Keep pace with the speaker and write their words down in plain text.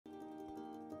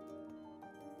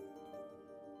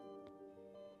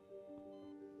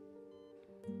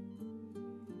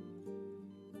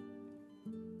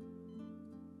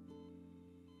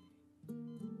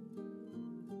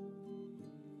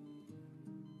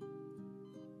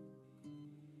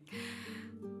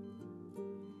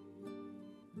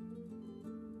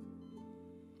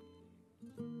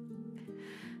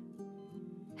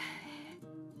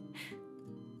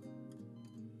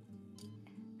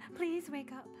Please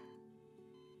wake up.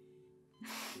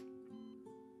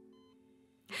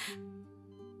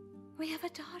 We have a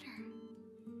daughter.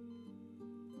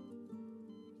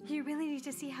 You really need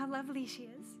to see how lovely she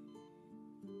is.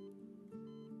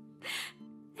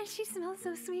 And she smells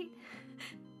so sweet.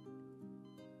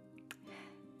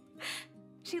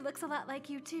 She looks a lot like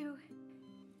you too.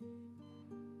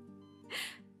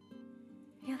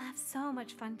 You'll have so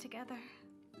much fun together.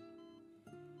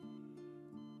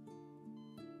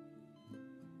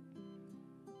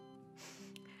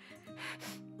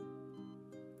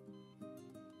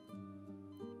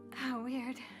 How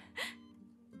weird.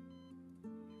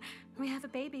 We have a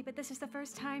baby, but this is the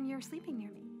first time you're sleeping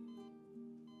near me.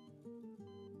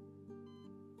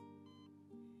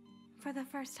 For the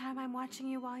first time, I'm watching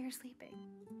you while you're sleeping.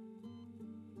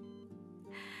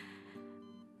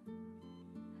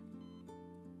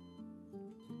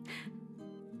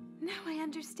 Now I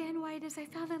understand why it is I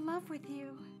fell in love with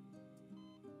you.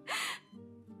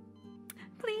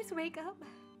 Please wake up.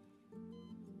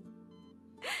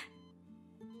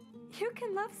 You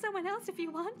can love someone else if you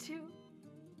want to.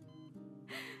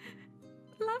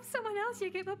 Love someone else,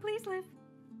 Yigit, but please live.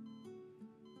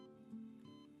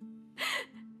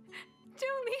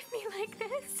 Don't leave me like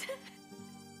this.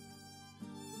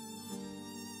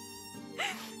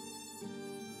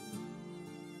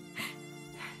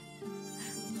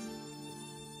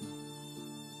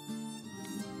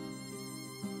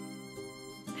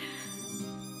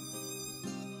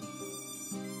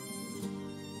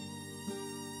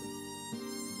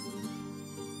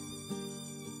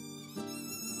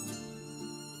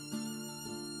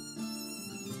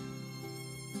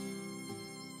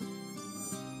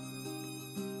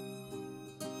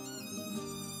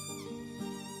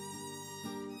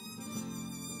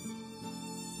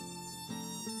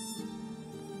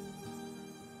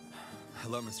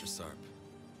 Hello, Mr. Sarp.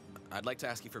 I'd like to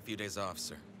ask you for a few days off,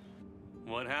 sir.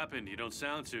 What happened? You don't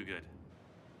sound too good.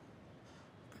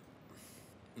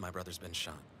 My brother's been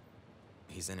shot.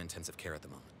 He's in intensive care at the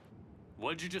moment.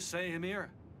 What'd you just say, Emir?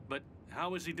 But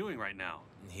how is he doing right now?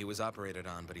 He was operated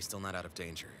on, but he's still not out of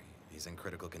danger. He's in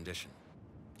critical condition.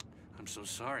 I'm so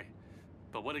sorry.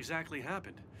 But what exactly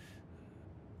happened?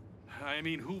 I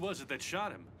mean, who was it that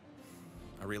shot him?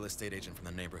 A real estate agent from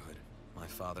the neighborhood. My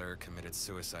father committed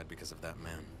suicide because of that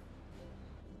man.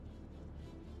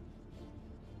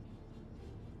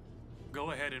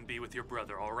 Go ahead and be with your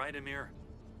brother, all right, Emir?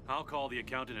 I'll call the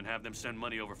accountant and have them send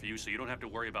money over for you so you don't have to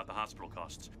worry about the hospital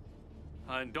costs.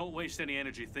 And don't waste any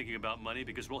energy thinking about money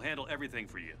because we'll handle everything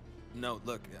for you. No,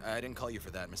 look, I didn't call you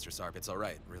for that, Mr. Sarp. It's all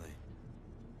right, really.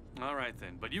 All right,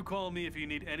 then. But you call me if you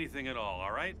need anything at all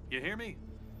right? You hear me?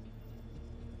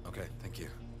 Okay, thank you.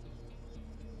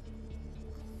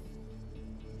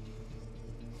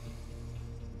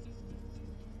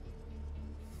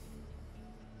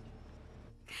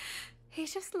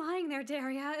 He's just lying there,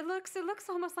 Derya. It looks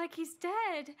almost like he's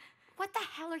dead. What the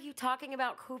hell are you talking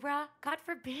about, Kubra? God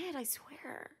forbid, I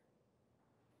swear.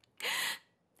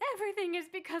 Everything is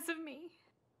because of me.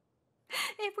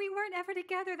 If we weren't ever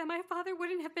together, then my father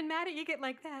wouldn't have been mad at Yigit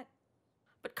like that.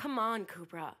 But come on,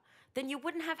 Kubra. Then you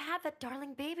wouldn't have had that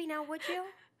darling baby now, would you?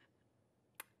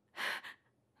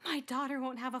 My daughter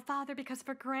won't have a father because of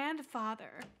her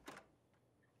grandfather.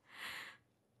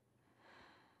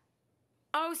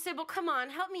 Oh, Sibel, come on.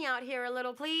 Help me out here a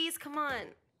little, please. Come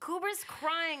on. Kubra's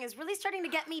crying is really starting to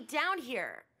get me down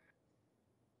here.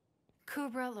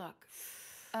 Kubra, look.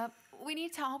 We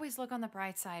need to always look on the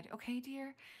bright side, okay,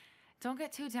 dear? Don't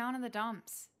get too down in the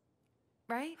dumps.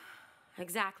 Right?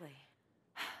 Exactly.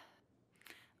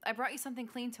 I brought you something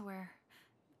clean to wear.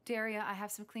 Derya, I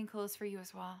have some clean clothes for you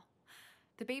as well.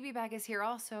 The baby bag is here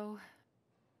also.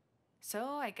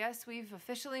 So I guess we've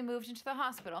officially moved into the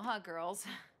hospital, huh, girls?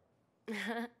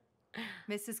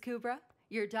 Mrs. Kubra,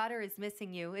 your daughter is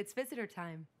missing you. It's visitor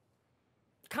time.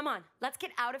 Come on, let's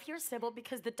get out of here, Sibel,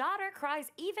 because the daughter cries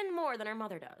even more than her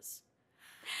mother does.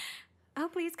 Oh,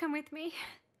 please come with me.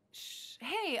 Shh.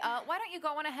 Hey, why don't you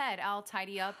go on ahead? I'll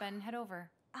tidy up and head over.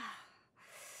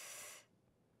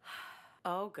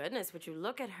 Oh, goodness, would you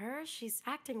look at her? She's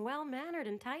acting well-mannered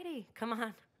and tidy. Come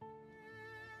on.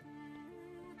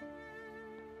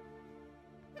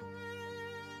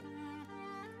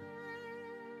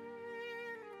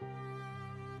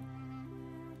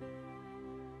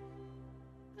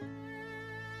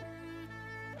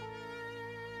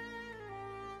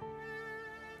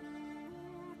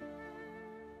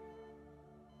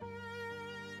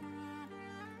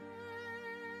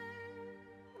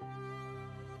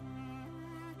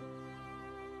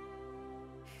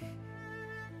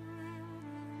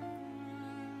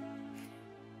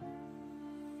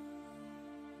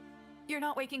 You're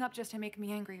not waking up just to make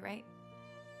me angry, right?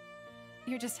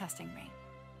 You're just testing me.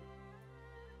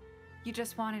 You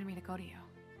just wanted me to go to you.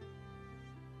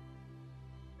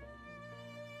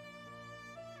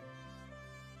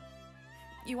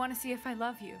 You want to see if I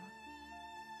love you.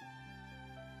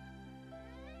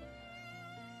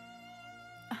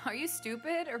 Are you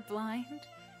stupid or blind?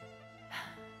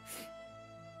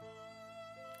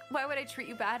 Why would I treat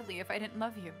you badly if I didn't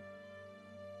love you?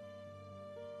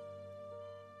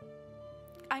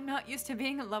 I'm not used to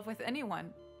being in love with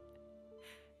anyone.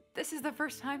 This is the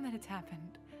first time that it's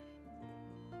happened.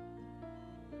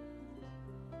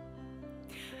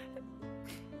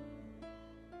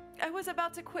 I was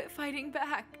about to quit fighting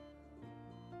back.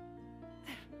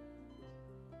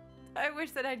 I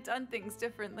wish that I'd done things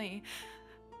differently.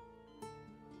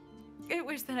 I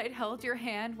wish that I'd held your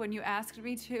hand when you asked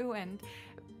me to, and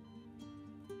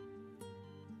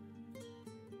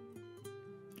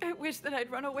I wish that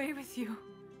I'd run away with you.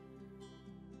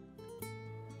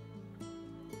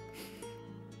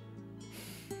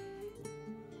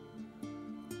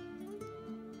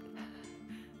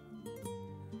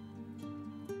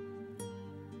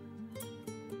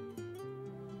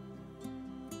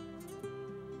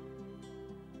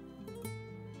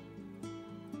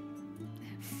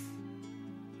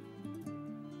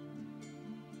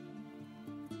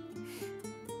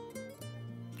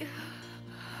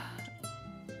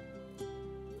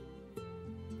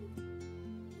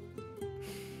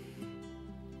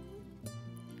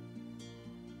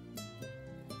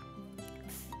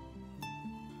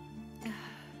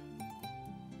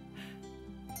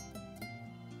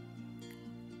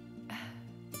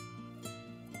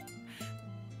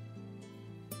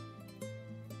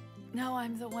 Now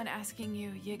I'm the one asking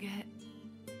you, Yigit.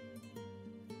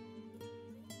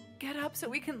 Get up so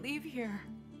we can leave here.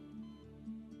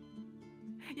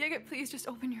 Yigit, please just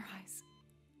open your eyes.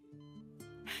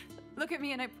 Look at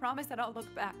me and I promise that I'll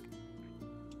look back.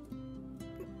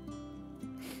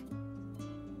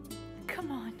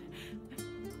 Come on.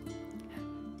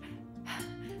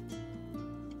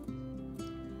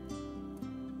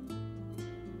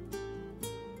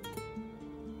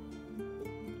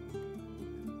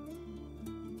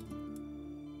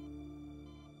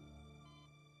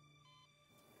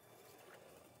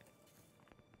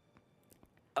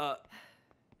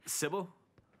 Sibel?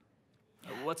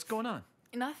 What's going on?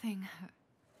 Nothing.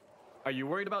 Are you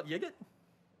worried about Yigit?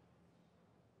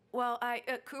 Well,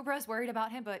 Kubra's worried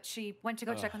about him, but she went to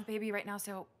go check on the baby right now,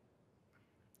 so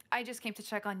I just came to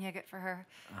check on Yigit for her.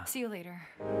 See you later.